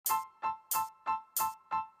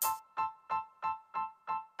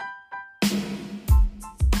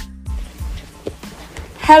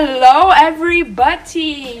Hello,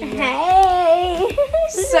 everybody. Hey.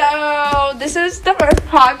 So, this is the first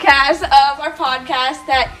podcast of our podcast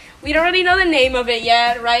that we don't really know the name of it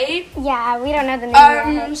yet, right? Yeah, we don't know the name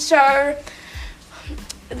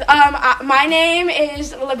my name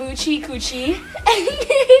is Labuchi Kuchi.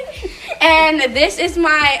 And this is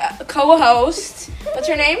my co-host. What's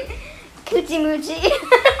your name? Coochie Moochie.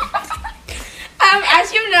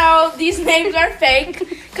 As you know, these names are fake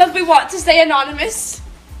because we want to stay anonymous.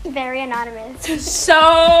 Very anonymous. So,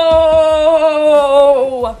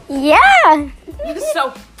 Yeah.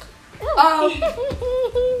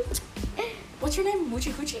 What's your name?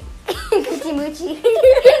 Moochie Coochie? Coochie Moochie.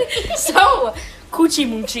 So, Coochie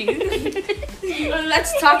Moochie.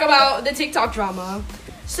 Let's talk about the TikTok drama.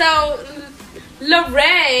 So,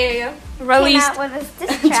 Lorraine released Came out with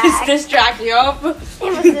this this track, yup.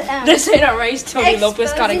 This ain't a race. Tony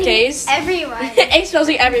Lopez caught a case. Everyone.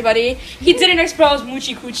 Exposing everybody. He didn't expose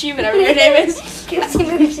Moochie Coochie, whatever your name is. Coochie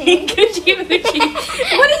Moochie. Coochie Moochie.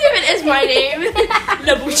 What even is my name?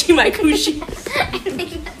 Labuchi my Coochie.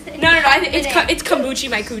 No. I think it's Kombuchi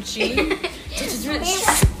my Coochie.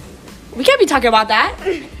 We can't be talking about that.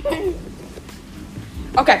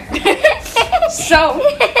 Okay. So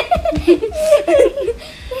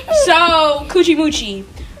Coochie Moochie.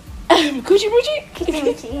 Coochie Moochie?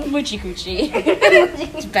 Moochie Coochie.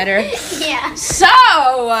 It's better. Yeah. So,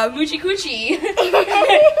 Moochie Coochie.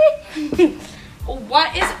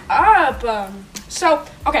 What is up?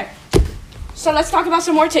 So let's talk about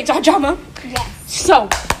some more TikTok drama. Yes. So.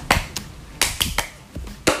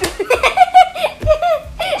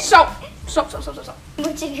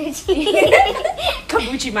 Moochie Coochie.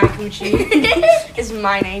 Kombuchi my Coochie is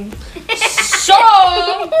my name. So,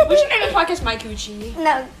 we should name the podcast My Coochie.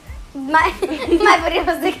 No. My video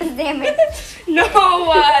was damaged. No,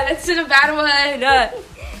 that's a bad one.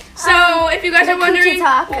 So, if you guys are wondering, Coochie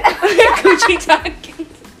talk. Coochie talk.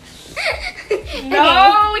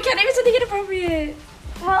 No, we can't name it something inappropriate.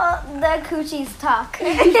 Well, the coochies talk.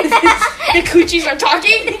 The coochies are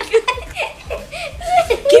talking.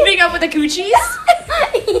 Keeping up with the coochies.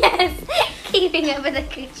 Yes, keeping up with the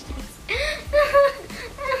coochies.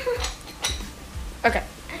 Okay.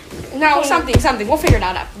 No, Okay. something. We'll figure it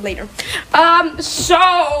out later. Okay.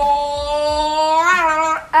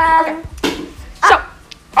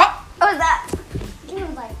 What was that? It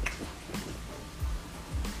was like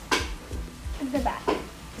the back.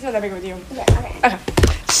 It's not that big with you. Yeah. Okay. Okay.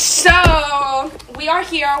 So, we are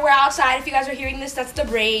here. We're outside. If you guys are hearing this, that's the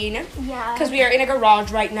rain. Yeah. Because we are in a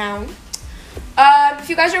garage right now. If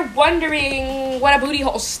you guys are wondering what a booty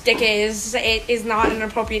hole stick is, it is not an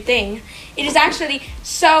appropriate thing. It is actually,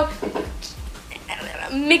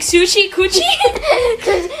 Mixuchi Coochie?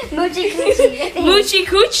 Moochie Coochie. Moochie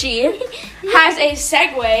Coochie has a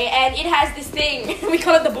Segway, and it has this thing. We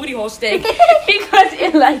call it the booty hole stick because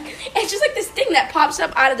it's just like this thing that pops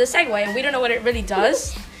up out of the Segway, and we don't know what it really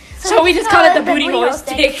does. So we just call it the booty hole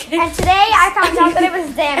stick. And today I found out that it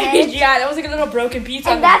was damaged. Yeah, that was like a little broken piece.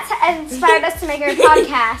 And that's inspired us to make our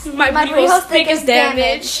podcast. My booty hole stick is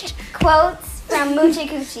damaged. Quotes from Moochie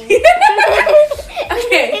Coochie.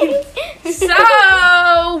 Okay. So,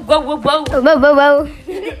 whoa. Whoa.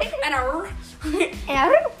 And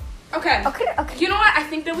okay. Okay. You know what? I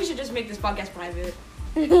think that we should just make this podcast private.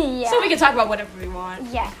 Yeah. So we can talk about whatever we want.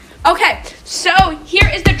 Yeah. Okay, so here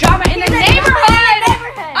is the drama in the neighborhood.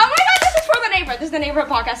 neighborhood. Oh my god, this is for the neighborhood. This is the neighborhood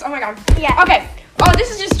podcast. Oh my god. Yeah. Okay. Oh,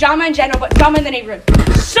 this is just drama in general, but drama in the neighborhood.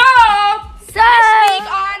 So this week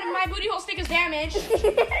on My Booty Hole Stick is Damaged,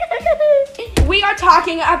 we are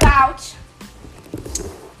talking about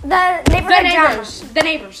the neighbors. The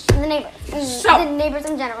neighbors. So, the neighbors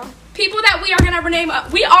in general. People that we are gonna rename.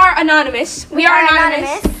 We are anonymous. We are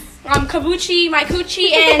anonymous. Kabuchi, my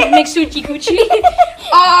Coochie, and Mixuchi Coochie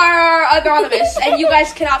are anonymous, and you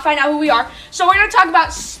guys cannot find out who we are. So we're gonna talk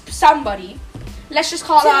about somebody. Let's just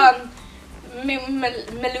call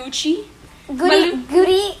Melucci. Goody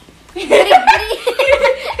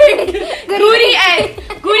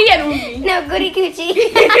and Umi. No, Goody Coochie.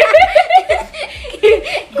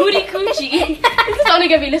 Goody Coochie. It's only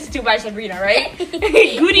gonna be listened to by Sabrina, right?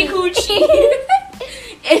 Goody Coochie.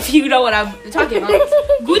 If you know what I'm talking about.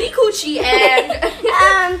 Goody Coochie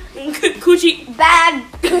and Coochie. Bad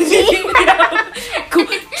Coochie.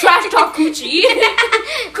 Trash talk Coochie.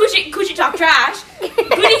 Coochie talk trash.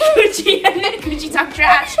 Goody Coochie and Coochie talk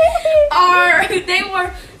trash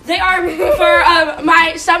they are for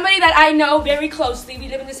somebody that I know very closely. We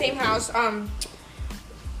live in the same house.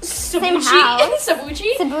 Sabuchi.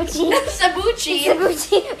 Goody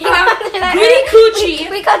Coochie.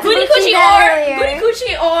 We called Goody Coochie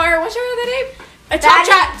Coochie or what's her other name? Talk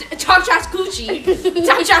trash Gucci.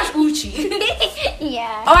 Talk trash Uchi.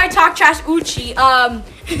 Yeah. Oh, I talk trash Uchi.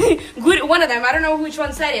 Good one of them. I don't know which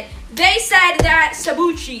one said it. They said that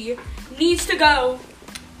Sabuchi needs to go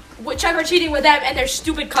trick or treating with them and their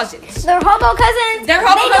stupid cousins. They're hobo cousins. They're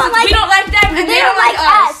hobo cousins. We don't like them, and they don't like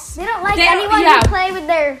us. They don't like anyone who play with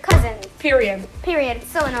their cousins. Period.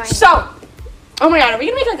 It's so annoying. So, oh my god, are we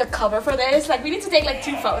gonna make like a cover for this? Like, we need to take like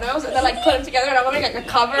 2 photos and then like put them together, and I'm gonna make like a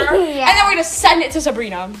cover, Yeah. and then we're gonna send it to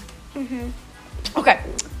Sabrina. Okay,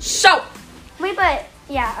 so Wait, but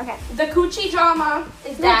yeah, okay. the coochie drama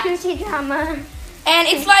is The that, coochie drama. and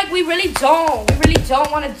it's like we really don't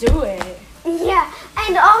want to do it. Yeah,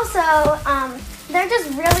 and also, they're just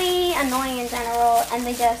really annoying in general, and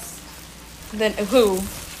they just. Then who?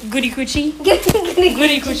 Goody coochie. Goody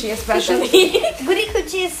Goody coochie especially. Goody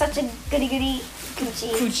coochie is such a goody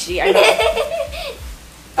coochie. Coochie, I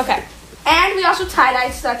know. Okay, and we also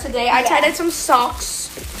tie-dyed stuff today. I tie-dyed some socks.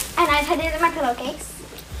 And I tied my pillowcase.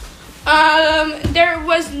 There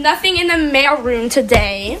was nothing in the mail room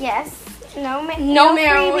today. Yes. No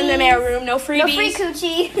mail in the mail room. No freebies. No free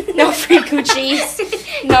coochie. No free coochies.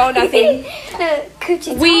 No, nothing.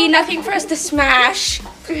 Coochie. Nothing for us to smash.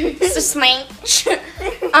 To smash.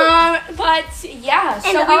 But yeah. So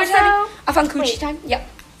And we were just having also- a fun coochie wait. time. Yep.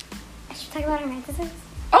 I should talk about our mantises.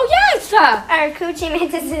 Oh yes. Our coochie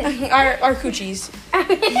mantises. Our coochies.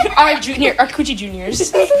 Our coochie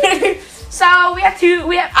juniors. So we have two.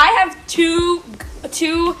 I have two.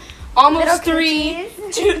 Almost Little 3.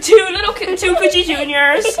 coochies. Two coochie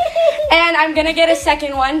juniors, and I'm gonna get a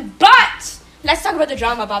second one. But let's talk about the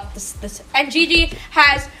drama about this. And Gigi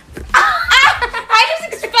has. I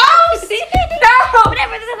just exposed. No.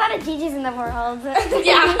 Whatever. There's a lot of Gigi's in the world.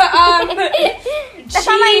 Yeah. That's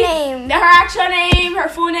not my name. Her actual name, her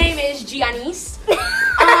full name is Giannis.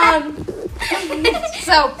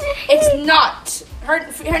 So it's not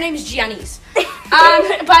her name is Giannis.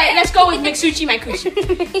 But let's go with Mixuchi, my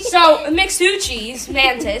coochie. So Mixuchi's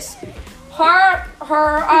mantis,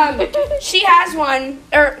 she has one,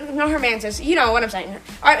 or no, her mantis. You know what I'm saying?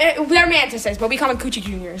 They're mantises, but we call them coochie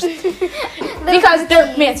juniors because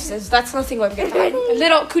they're mantises. That's the thing we get behind.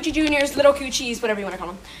 Little coochie juniors, little coochies, whatever you want to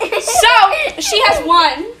call them. So she has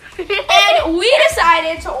one, and we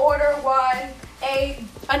decided to order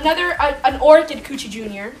an orchid coochie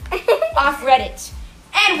junior off Reddit.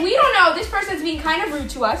 And we don't know, this person's being kind of rude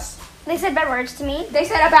to us. They said bad words to me. They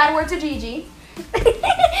said a bad word to Gigi.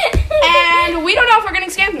 And we don't know if we're getting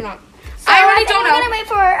scammed or not. So I really don't know. We're gonna wait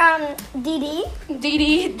for Didi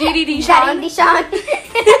Deshawn. Deshawn.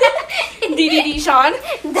 Didi Deshawn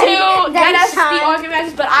to get us the orchid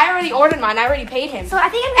matches, but I already ordered mine. I already paid him. So I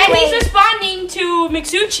think I'm And gonna he's wait. responding to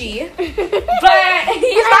Mixuchi, but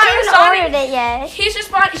he's I not haven't responding. ordered it yet. He's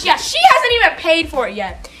responding. Yeah, she hasn't even paid for it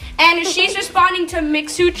yet. And she's responding to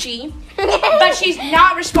Mixuchi, but she's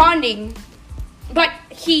not responding. But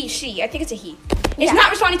she, I think it's a he, is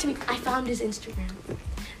not responding to me. I found his Instagram.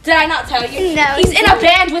 Did I not tell you? No. He's in a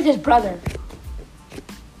band with his brother.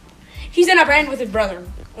 He's in a band with his brother.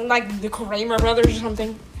 Like the Kramer brothers or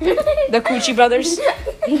something. The Coochie brothers.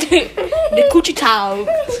 The Coochie Tao.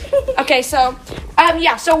 Okay, so,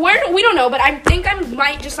 yeah, so we don't know, but I think I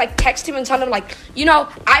might just, like, text him and tell him, like, you know,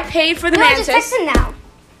 I paid for the mantis. Just text him now.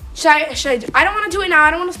 Should I don't want to do it now.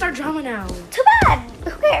 I don't want to start drama now. Too bad.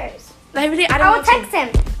 Who cares? I will text him.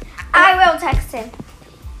 I will text him.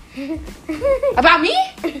 About me?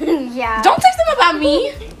 Yeah. Don't text him about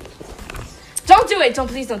me. Don't do it.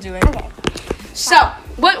 Please don't do it. Okay. So,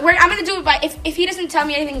 I'm gonna do it by if he doesn't tell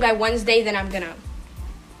me anything by Wednesday, then I'm gonna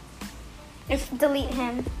delete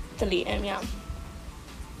him. Delete him, yeah.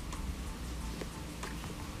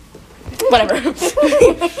 Whatever. If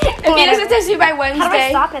he doesn't text me by Wednesday. How do I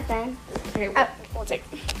stop it then? Okay, we'll take.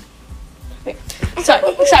 Wait.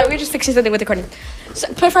 Sorry, we're just fixing something with the recording. So,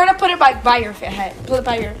 prefer to put it by your head. Put it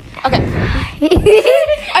by your. Okay.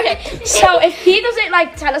 Okay. So if he doesn't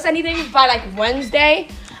like tell us anything by like Wednesday,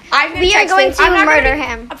 we are going to murder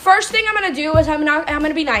him. First thing I'm gonna do is I'm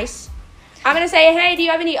gonna be nice. I'm gonna say, hey, do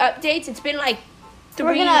you have any updates? It's been like 3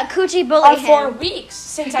 We're gonna coochie bully him. 4 weeks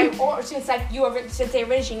since they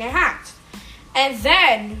originally hacked, and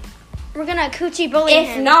then we're gonna coochie bully him.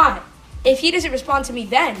 If not, if he doesn't respond to me,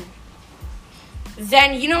 then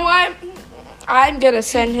you know what? I'm gonna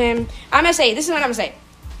send him. I'm gonna say, this is what I'm gonna say.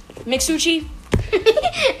 Mixuchi. I think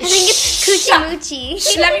it's coochie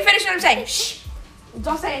moochie. Let me finish what I'm saying. Shh.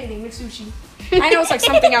 Don't say anything, Mixuchi. I know it's like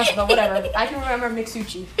something else, but whatever. I can remember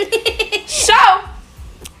Mixuchi. So,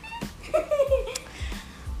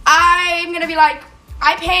 I'm gonna be like,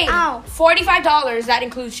 I paid $45. That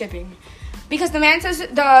includes shipping. because the mantis,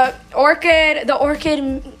 the orchid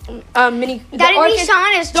mini. Daddy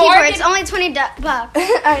Sean is cheaper. It's only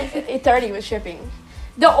 $20. 30 with shipping.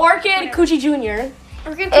 The orchid Coochie Jr.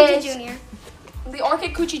 The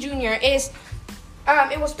orchid Coochie Jr. is,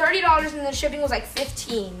 it was $30 and the shipping was like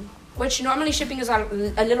 $15, which normally shipping is a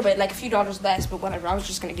little bit, like a few dollars less, but whatever. I was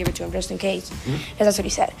just gonna give it to him just in case, because that's what he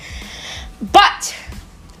said. But,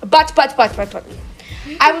 I'm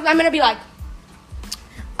gonna be like,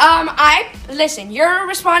 listen, you're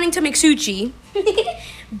responding to McSuchi,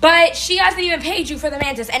 but she hasn't even paid you for the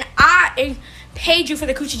mantis, and I paid you for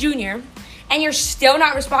the Coochie Jr., and you're still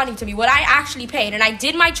not responding to me. What I actually paid, and I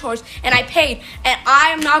did my chores, and I paid, and I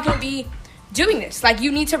am not going to be doing this. Like,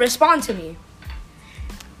 you need to respond to me.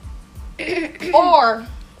 Or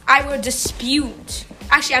I will dispute.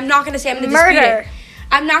 Actually, I'm not going to say I'm going to dispute it.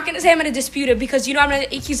 I'm not going to say I'm going to dispute it, because you know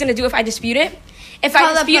what he's going to do if I dispute it? If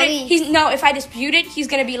I dispute it, he's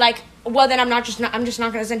going to be like, well, then I'm just not going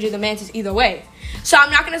to send you the mantis either way. So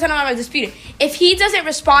I'm not going to tell him I'm going to dispute it. If he doesn't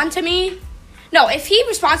respond to me, if he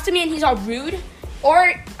responds to me and he's all rude,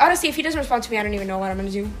 or honestly, if he doesn't respond to me, I don't even know what I'm going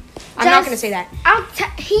to do. I'm not going to say that.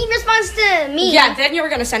 He responds to me. Yeah, then you're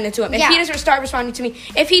going to send it to him. If he doesn't start responding to me,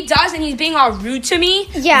 if he does and he's being all rude to me,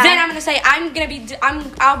 then I'm going to say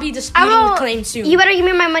I'll be disputing the claim soon. You better give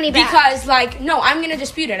me my money back. Because I'm going to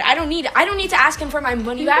dispute it. I don't need to ask him for my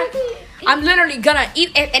money back. I'm literally going to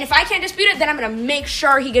eat it, and if I can't dispute it, then I'm going to make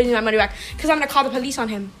sure he gives me my money back, because I'm going to call the police on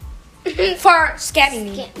him for scamming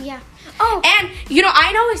me. Yeah. Oh, and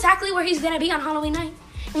I know exactly where he's gonna be on Halloween night.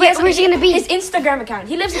 Where's he gonna be? His Instagram account.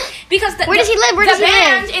 He lives because where does he live? The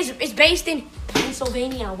band is based in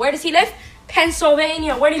Pennsylvania. Where does he live?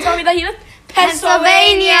 Pennsylvania. Where did he tell me that he lived?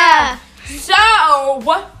 Pennsylvania. So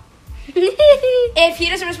if he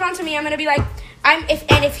doesn't respond to me, I'm gonna be like,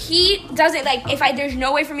 if he doesn't there's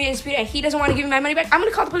no way for me to dispute it, and he doesn't want to give me my money back, I'm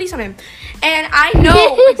gonna call the police on him. And I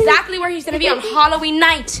know exactly where he's gonna be on Halloween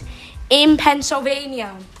night in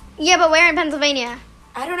Pennsylvania. Yeah, but where in Pennsylvania?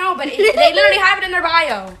 I don't know, but they literally have it in their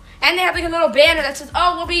bio. And they have like a little banner that says,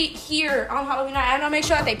 oh, we'll be here on Halloween night. And I'll make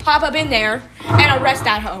sure that they pop up in there and arrest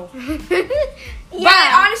that hoe. But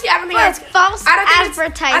honestly, I don't think it's false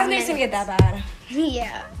advertisement. I don't think it's going to get that bad.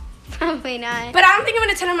 Yeah, probably not. But I don't think I'm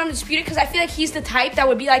going to tell him I'm disputed, because I feel like he's the type that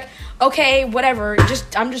would be like, okay, whatever,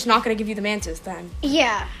 I'm just not going to give you the mantis then.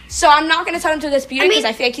 Yeah. So I'm not going to tell him to dispute it, because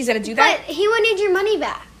I feel like he's going to do that. But he would need your money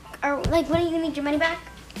back. Or, wouldn't you need your money back?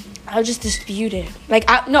 I'll just dispute it.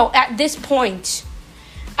 At this point,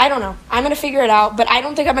 I don't know. I'm going to figure it out, but I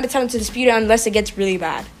don't think I'm going to tell him to dispute it unless it gets really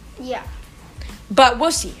bad. Yeah. But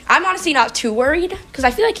we'll see. I'm honestly not too worried, because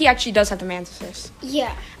I feel like he actually does have the mantis.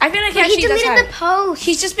 Yeah. I feel like he actually does have. He deleted the post.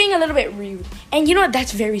 He's just being a little bit rude. And you know what?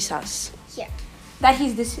 That's very sus. Yeah. That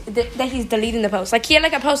he's deleting the post. Like, he had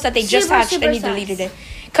a post that they just hatched and he deleted it.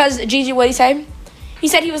 Because Gigi, what did he say? He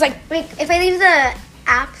said he was like... Wait, if I leave the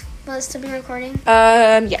app... Will it still be recording?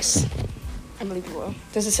 Yes. I believe it will.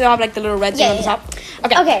 Does it still have the little red thing on the top?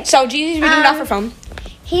 Okay. So Gigi's reading it off her phone.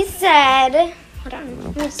 He said, hold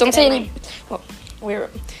on. Don't say any.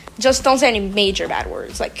 Just don't say any major bad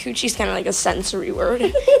words. Like, coochie's kind of like a sensory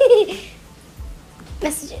word.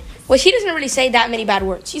 Messages. Well, he doesn't really say that many bad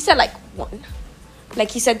words. He said one. Like,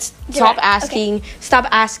 he said, stop asking. Okay. Stop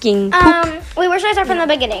asking. Wait, where should I start from the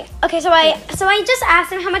beginning? Okay, so I just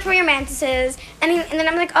asked him how much were your mantises, and then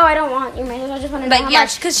I'm like, oh, I don't want your mantises. I just want to know how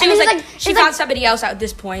much. Because she was like, she found somebody else at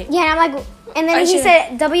this point. Yeah, and I'm like, and then he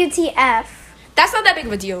said, WTF. That's not that big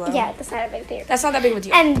of a deal, though. Yeah, that's not a big deal. That's not that big of a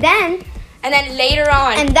deal. And then later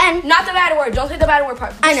on. And then. Not the bad word. Don't say the bad word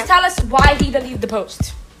part. I know. Just tell us why he deleted the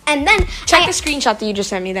post. And then. Check the screenshot that you just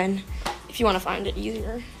sent me then, if you want to find it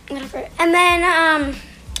easier. Whatever. And then,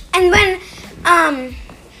 and when,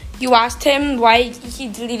 you asked him why he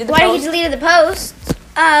deleted the post? Why he deleted the post?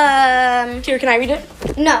 Here, can I read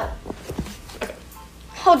it? No. Okay.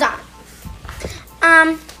 Hold on.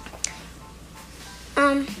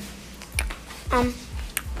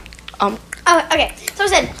 Oh, okay. So I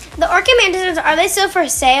said, the orchid mantises, are they still for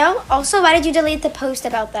sale? Also, why did you delete the post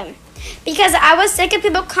about them? Because I was sick of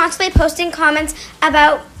people constantly posting comments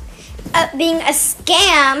about being a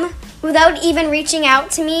scam without even reaching out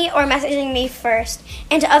to me or messaging me first.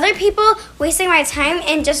 And to other people, wasting my time,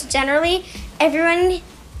 and just generally, everyone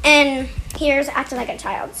in here is acting like a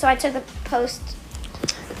child. So I took the post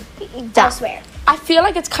elsewhere. I feel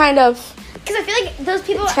like it's kind of... Because I feel like those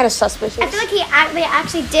people... It's kind of suspicious. I feel like they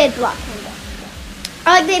actually did block him.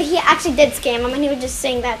 Or he actually did scam him, and he was just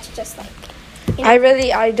saying that to just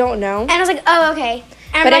I don't know. And I was like, oh, okay.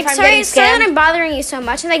 And I'm like, sorry that I'm bothering you so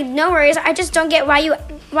much. And like, no worries. I just don't get why you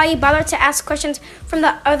bother to ask questions from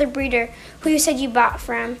the other breeder who you said you bought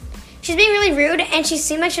from. she's being really rude, and she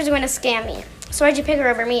seemed like she was going to scam me. So why'd you pick her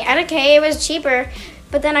over me? And okay, it was cheaper,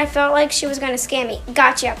 but then I felt like she was going to scam me.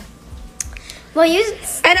 Gotcha. Well,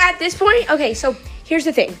 And at this point, okay, so here's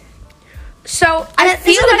the thing. So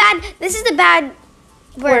this is the bad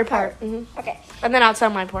word part. Mm-hmm. Okay. And then I'll tell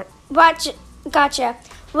my part. Gotcha.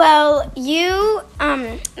 Well, you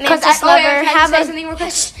mantis lover,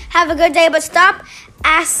 have a good day, but stop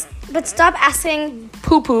asking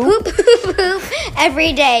poop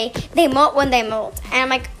every day. They molt when they molt, and I'm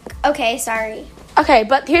like, okay, sorry. Okay,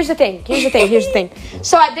 but here's the thing.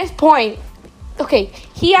 So at this point, okay,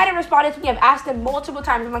 he hadn't responded to me. I've asked him multiple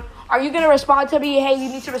times. I'm like, are you gonna respond to me? Hey, you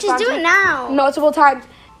need to respond. Just do it now. Multiple times,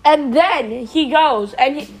 and then he goes,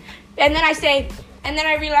 and then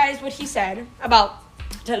I realized what he said about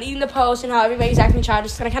deleting the post and how everybody's acting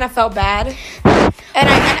childish, and I kind of felt bad. And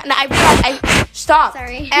I realized I stopped.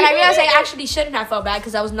 Sorry. And I realized I actually shouldn't have felt bad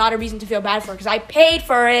because that was not a reason to feel bad for it because I paid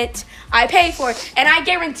for it. And I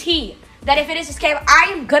guarantee that if it is a scam,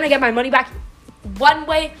 I am going to get my money back one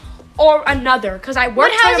way or another because I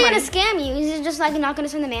worked But how is he hard. going to scam you? Is it just like not going to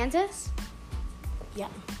send the mantis? Yeah.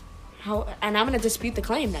 And I'm going to dispute the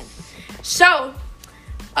claim then. So...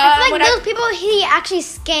 I feel like those people he actually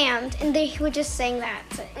scammed, and they were just saying that.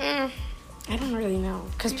 I don't really know.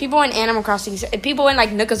 Because people in Animal Crossing, people in,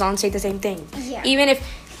 like, Nookazon say the same thing. Yeah. Even if,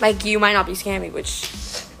 like, you might not be scamming, which...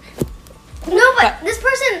 No, but this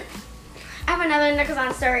person... I have another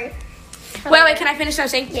Nookazon story. Wait, can I finish what I'm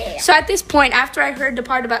saying? Yeah. So at this point, after I heard the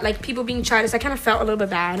part about, like, people being childish, I kind of felt a little bit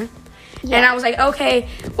bad. Yeah. And I was like, okay.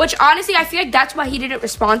 Which, honestly, I feel like that's why he didn't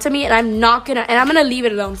respond to me, and I'm going to leave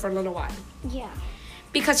it alone for a little while. Yeah.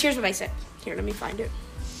 Because here's what I said. Here, let me find it.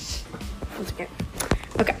 Once again.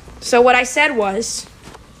 Okay. So what I said was...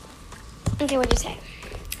 Okay, what'd you say?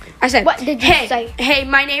 I said... What did you say? Hey,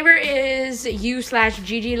 my neighbor is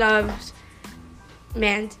you/Gigi loves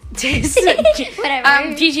mantis.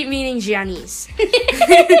 Whatever. Gigi meaning Giannis.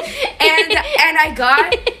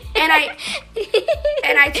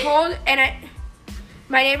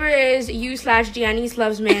 My neighbor is you/Giannis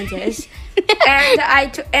loves mantis.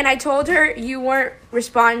 And I told her you weren't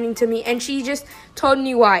responding to me, and she just told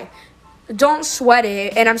me why. Don't sweat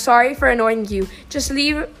it, and I'm sorry for annoying you. Just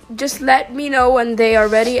let me know when they are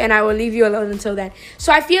ready, and I will leave you alone until then.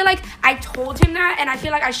 So I feel like I told him that, and I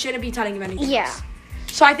feel like I shouldn't be telling him anything. Yeah. else.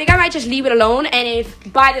 So I think I might just leave it alone, and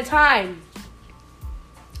if by the time...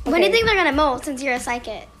 Okay. When do you think they're going to molt since you're a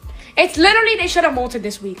psychic? It's literally, they should have molted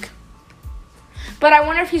this week. But I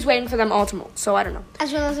wonder if he's waiting for them all to molt, so I don't know.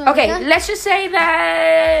 As well as okay, let's just say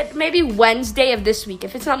that maybe Wednesday of this week.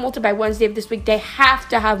 If it's not molted by Wednesday of this week, they have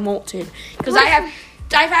to have molted. Because I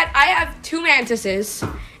have 2 mantises,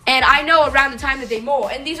 and I know around the time that they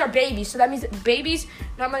molt, and these are babies, so that means that babies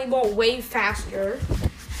normally molt way faster.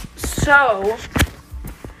 So...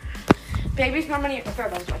 Babies normally... I thought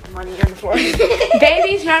that was like money on the floor.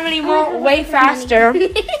 Babies normally molt way faster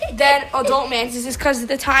than adult mantises because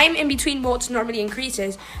the time in between molts normally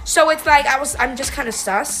increases. So it's like I'm just kind of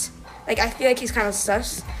sus. Like I feel like he's kind of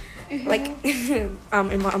sus. Like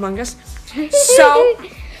Among Us. So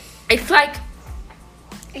it's like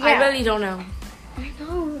I really don't know. I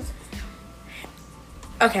know.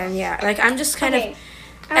 Okay, yeah. Like I'm just kind of... And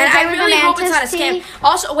I really hope it's not a scam.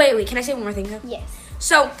 Also, wait. Can I say one more thing though? Yes.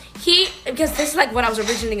 So, because this is like what I was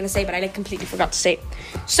originally going to say, but I like completely forgot to say it.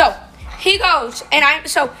 So, he goes, and I'm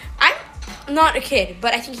not a kid,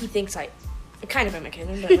 but I think he thinks I kind of am a kid.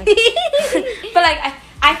 But like,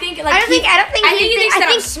 I think like, I think he thinks that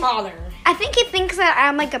I'm smaller. I think he thinks that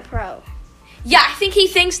I'm like a pro. Yeah, I think he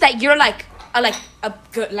thinks that you're like a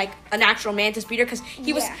good, like an actual mantis breeder, because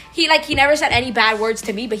he never said any bad words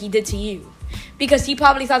to me, but he did to you. Because he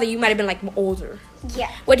probably thought that you might have been like older.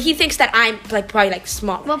 Yeah. When he thinks that I'm like probably like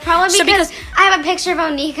small. Well, probably because I have a picture of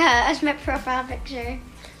Onika as my profile picture.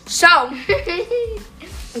 So,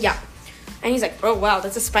 yeah. And he's like, oh wow,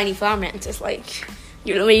 that's a spiny flower mantis. Like,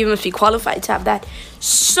 you must be qualified to have that.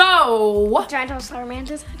 So, giant flower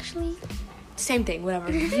mantis, actually. Same thing,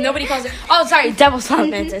 whatever. Nobody calls it. Oh, sorry, devil's flower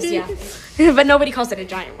mantis. Yeah. But nobody calls it a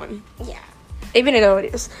giant one. Yeah. Even though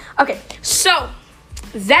it is. Okay. So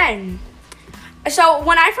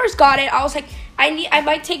when I first got it, I was like, I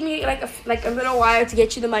might take me like a little while to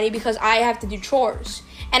get you the money because I have to do chores.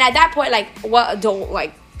 And at that point, like, what adult,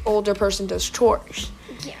 like, older person does chores?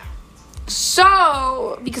 Yeah.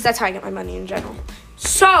 So, because that's how I get my money in general.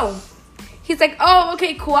 So, he's like, oh,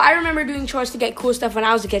 okay, cool. I remember doing chores to get cool stuff when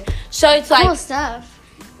I was a kid. So it's like... Cool stuff.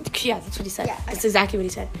 Yeah, that's what he said. Yeah, okay. That's exactly what he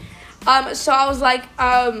said. So I was like,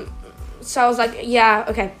 yeah,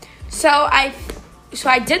 okay. So I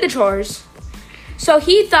did the chores. So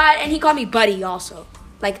he thought, and he called me buddy also,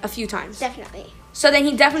 like a few times. Definitely. So then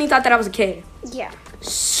he definitely thought that I was a kid. Yeah.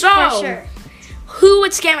 So, For sure. who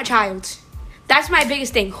would scam a child? That's my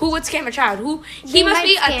biggest thing. Who would scam a child? He must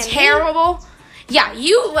be a terrible... Yeah,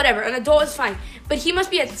 whatever. An adult is fine. But he must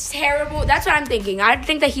be a terrible... That's what I'm thinking. I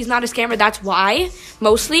think that he's not a scammer. That's why,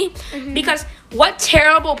 mostly. Mm-hmm. Because what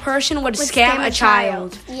terrible person would scam a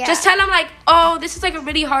child? Yeah. Just tell him, like, oh, this is, like, a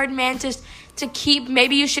really hard mantis to keep.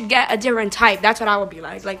 Maybe you should get a different type. That's what I would be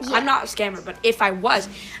like. Like, I'm not a scammer, but if I was,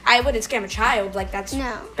 I wouldn't scam a child. Like, that's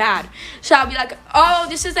bad. So I'll be like, oh,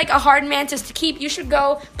 this is, like, a hard mantis to keep. You should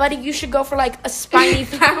go, buddy, you should go for, like, a spiny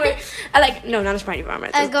flower. No, not a spiny flower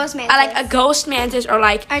mantis. A ghost mantis. I like a ghost mantis or,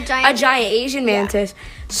 like, a giant Asian mantis. Yeah.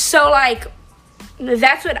 So, like,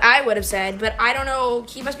 that's what I would have said. But I don't know.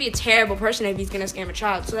 He must be a terrible person if he's going to scam a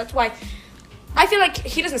child. So that's why I feel like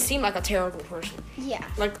he doesn't seem like a terrible person. Yeah.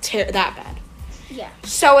 Like, that bad. Yeah.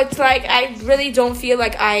 So it's like, I really don't feel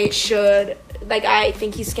like I should, like, I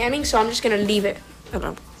think he's scamming, so I'm just going to leave it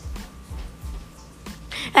alone.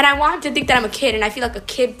 And I want him to think that I'm a kid, and I feel like a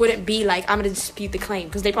kid wouldn't be like, I'm going to dispute the claim,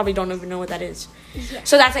 because they probably don't even know what that is. Yeah.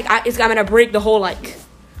 So that's like, I'm going to break the whole, like,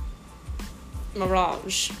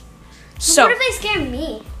 mirage. So what if they scam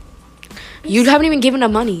me? You haven't even given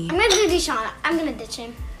them money. I'm going to do Deshaun. I'm going to ditch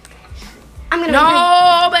him. But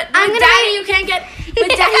Daddy, you can't get. But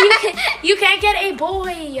Daddy, you can't get a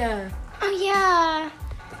boy. Oh yeah.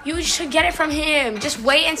 You should get it from him. Just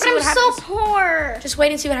wait and see what happens. I'm so poor. Just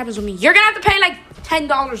wait and see what happens with me. You're gonna have to pay like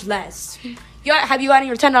 $10 less. Have you gotten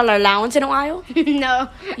your $10 allowance in a while? No.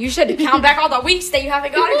 You should count back all the weeks that you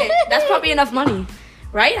haven't gotten it. That's probably enough money,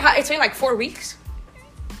 right? It's only like 4 weeks.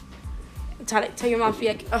 Tell your mom to be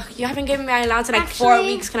like, oh, you haven't given me my allowance in like 4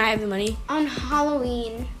 weeks. Can I have the money? On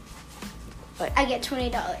Halloween. What? I get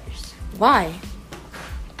 $20. Why?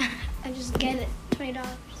 I just get it. $20.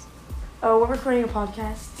 Oh, we're recording a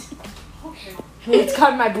podcast. Okay. It's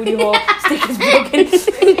caught in my booty hole. Stick is broken. Is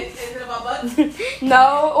it about butts?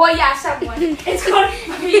 No. Well, yeah, someone. It's called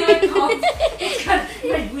my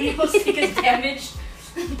booty hole stick is damaged.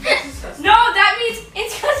 No, that means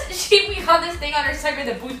it's because we call this thing on our side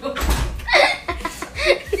with a booty hole.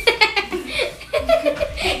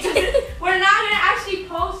 We're not gonna actually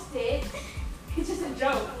post it. It's just a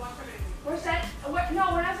joke.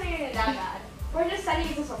 We're not saying it that bad. We're just sending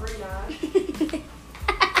it to Sabrina.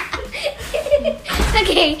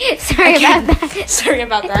 Okay, sorry about that. Sorry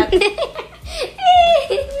about that.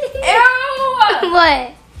 Ew!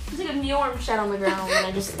 What? It's like a mealworm shed on the ground and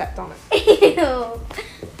I just stepped on it. Ew.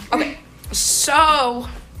 Okay, so...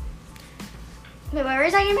 Wait, what were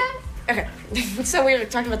we talking about? Okay, so we were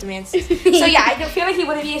talking about the mantis. So yeah, I feel like he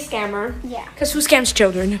wouldn't be a scammer. Yeah. Because who scams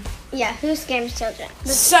children? Yeah, who scams children?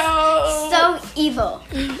 So evil.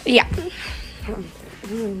 Yeah.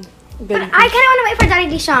 But I kind of want to wait for Daddy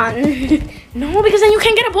Deshaun. No, because then you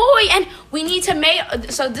can get a boy, and we need to make.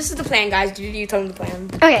 So this is the plan, guys. You tell them the plan.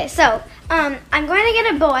 Okay, so I'm going to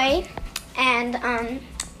get a boy, and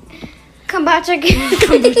Kombucha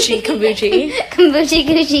Gucci is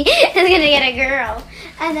gonna get a girl,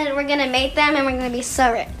 and then we're gonna mate them, and we're gonna be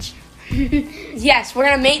so rich. Yes, we're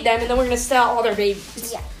gonna mate them, and then we're gonna sell all their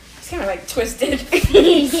babies. Yeah. Kind of like twisted.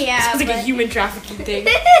 Yeah. Sounds like a human trafficking thing.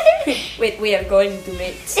 Wait, we are going to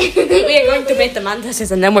mate. We are going to mate the mantises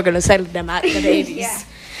and then we're going to sell them at the babies. Yeah.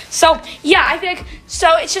 So, yeah, I think,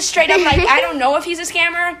 so it's just straight up like, I don't know if he's a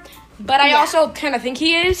scammer, but I also kind of think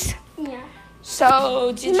he is. Yeah.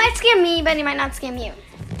 So. He might scam me, but he might not scam you.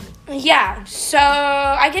 Yeah, so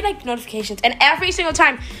I get like notifications and every single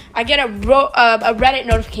time I get a Reddit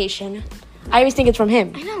notification, I always think it's from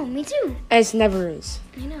him. I know, me too. It never is.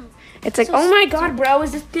 I know. It's like, oh my god, bro,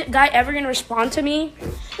 is this guy ever going to respond to me?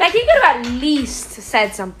 Like, he could have at least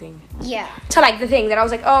said something. Yeah. To, like, the thing that I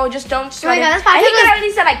was like, oh, just don't sweat it. I think he could have at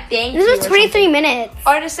least said, like, thank you. This was 23 minutes.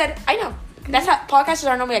 Or just said, I know. That's how, podcasts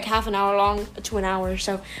are normally, like, half an hour long to an hour.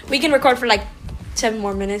 So, we can record for, like, 7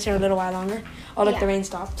 more minutes or a little while longer. Oh, look, the rain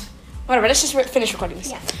stopped. Whatever, let's just finish recording this.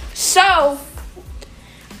 Yeah. So,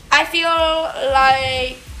 I feel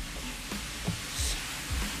like...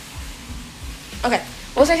 Okay,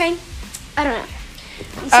 what was I saying? I don't know.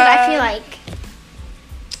 You said I feel like.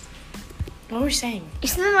 What were you saying? You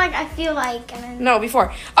said like I feel like. And then... No,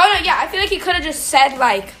 before. Oh no, yeah. I feel like he could have just said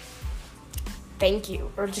like, thank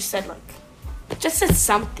you, or just said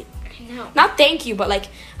something. I know. Not thank you, but like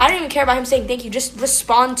I don't even care about him saying thank you. Just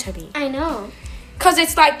respond to me. I know. Cause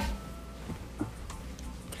it's like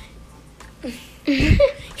he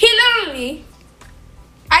literally.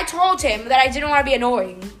 I told him that I didn't want to be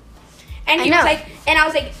annoying. And he was like, and I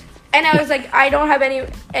was like, I don't have any,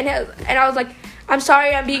 and I was like, I'm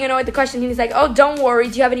sorry, I'm being annoyed with the question. And he's like, oh, don't worry,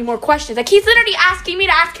 do you have any more questions? Like, he's literally asking me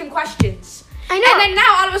to ask him questions. I know. And then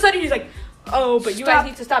now, all of a sudden, he's like, Oh, but you guys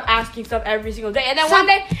need to stop asking stuff every single day. And then one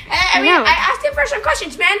day, I asked him for some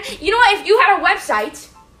questions, man. You know what? If you had a website,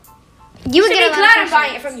 you would get be glad I'm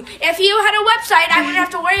buying it from you. If you had a website, I wouldn't have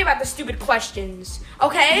to worry about the stupid questions.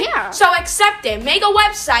 Okay? Yeah. So accept it. Make a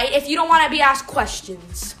website if you don't want to be asked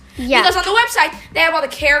questions. Yeah. Because on the website, they have all the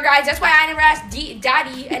care guides. That's why I never asked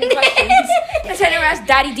Daddy any questions. That's why I never asked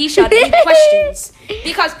Daddy D-Shot any questions.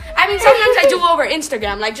 Because, I mean, sometimes I do over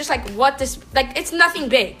Instagram. Like, just like what this, like, it's nothing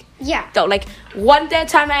big. Yeah. Though, like, one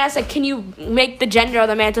time I asked, like, can you make the gender of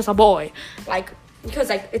the mantis a boy? Like, because,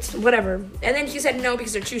 like, it's whatever. And then he said no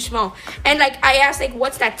because they're too small. And, like, I asked, like,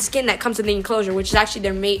 what's that skin that comes in the enclosure, which is actually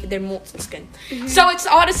their molten skin. Mm-hmm. So it's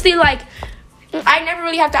honestly, like, I never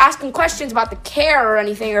really have to ask him questions about the care or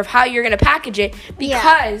anything or of how you're going to package it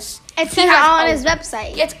because it's all on his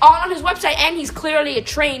website. It's all on his website, and he's clearly a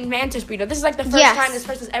trained mantis breeder. This is, like, the first time this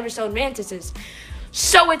person's ever sold mantises.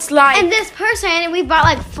 So it's like... And this person, we bought,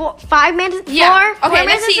 like, five mantises. Yeah. Four Okay,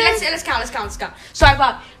 mantises? let's count. So I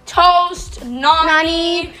bought Toast,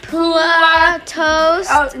 Nani, Pua, Toast,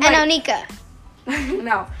 and Onika.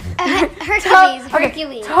 No.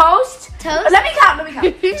 Hercules. Toast. Let me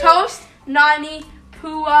count. Toast, Nani,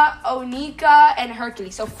 Pua, Onika, and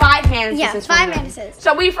Hercules. So 5 mantises. Yeah, 5 mantises.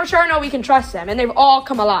 So we for sure know we can trust them, and they've all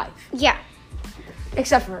come alive. Yeah.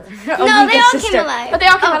 Except for Onika's they all sister. came alive. But they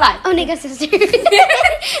all came alive. Onika's sister.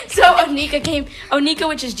 So Onika,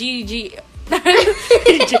 which is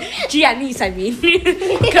Giannis, I mean.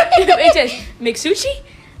 Which is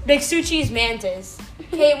Mixuchi's mantis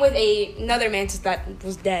came with another mantis that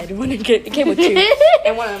was dead. It came with 2,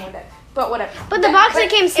 and one of them were dead. But whatever. But the box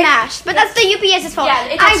came smashed. But that's the UPS's fault.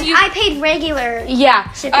 Yeah, I paid regular.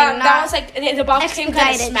 Yeah, shipping. that was like the box came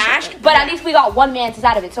kind of smashed. Shipping. But at least we got 1 mantis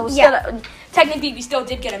out of it. So still, technically, we still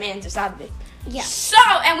did get a mantis out of it. Yeah. So,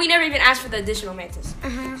 and we never even asked for the additional mantis.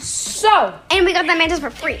 So. And we got that mantis for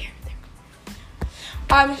free.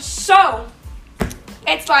 So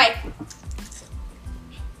it's like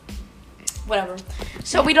whatever.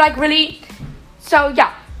 So we like really. So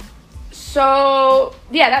yeah. So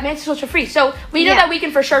yeah, that mantis was for free. So we know that we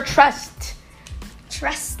can for sure trust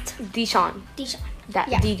Deshaun. That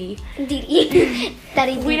Didi.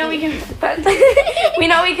 Daddy. We know we can. We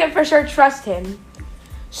know we can for sure trust him.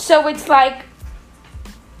 So it's like.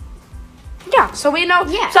 Yeah. So we know.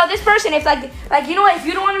 Yeah. So this person, if like you know what, if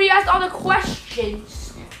you don't want to be asked all the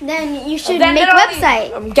questions, then you should make a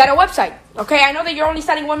website. Get a website. Okay. I know that you're only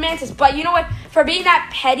selling 1 mantis, but you know what? For being that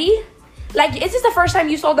petty. Like, is this the first time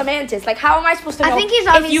you sold a mantis? Like, how am I supposed to know? I think he's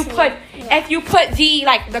obviously if you put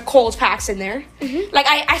the Kohl's packs in there? Mm-hmm. Like,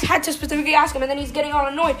 I had to specifically ask him, and then he's getting all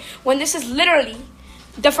annoyed when this is literally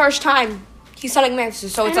the first time he's selling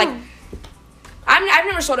mantises. So it's like, I've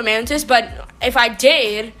never sold a mantis, but if I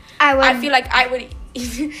did, I feel like I would.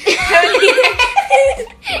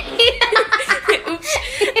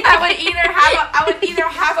 I would either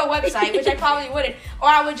have a website, which I probably wouldn't, or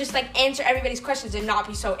I would just like answer everybody's questions and not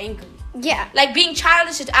be so angry. Yeah. Like being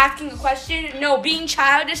childish is asking a question. No, being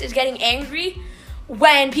childish is getting angry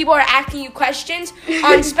when people are asking you questions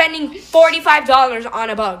on spending $45 on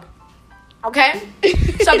a bug. Okay?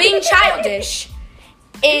 So being childish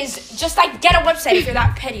is just like get a website if you're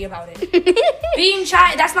that petty about it.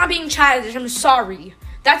 That's not being childish. I'm sorry.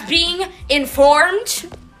 That's being informed.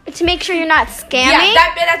 To make sure you're not scamming.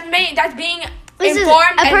 Yeah, that's being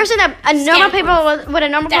informed. A person that a normal people what a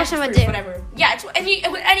normal person would do. Whatever. Yeah, it's what any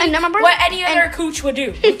other cooch would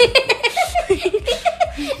do.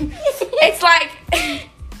 It's like.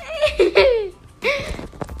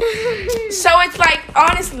 So it's like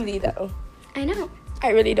honestly though. I know. I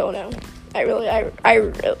really don't know. I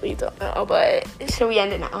really don't know. But should we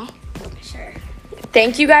end it now? Sure.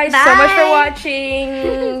 Thank you guys so much for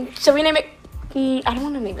watching. Should we name it? I don't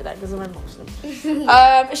want to name it that because I'm Muslim.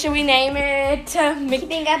 Should we name it?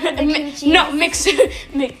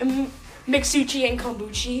 Mixuchi and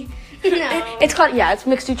Kombuchi. No. It's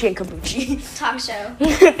Mixuchi and Kombuchi. Talk show.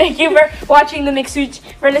 Thank you for watching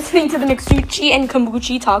for listening to the Mixuchi and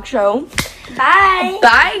Kombuchi talk show. Bye.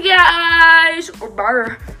 Bye, guys.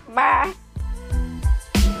 Bye.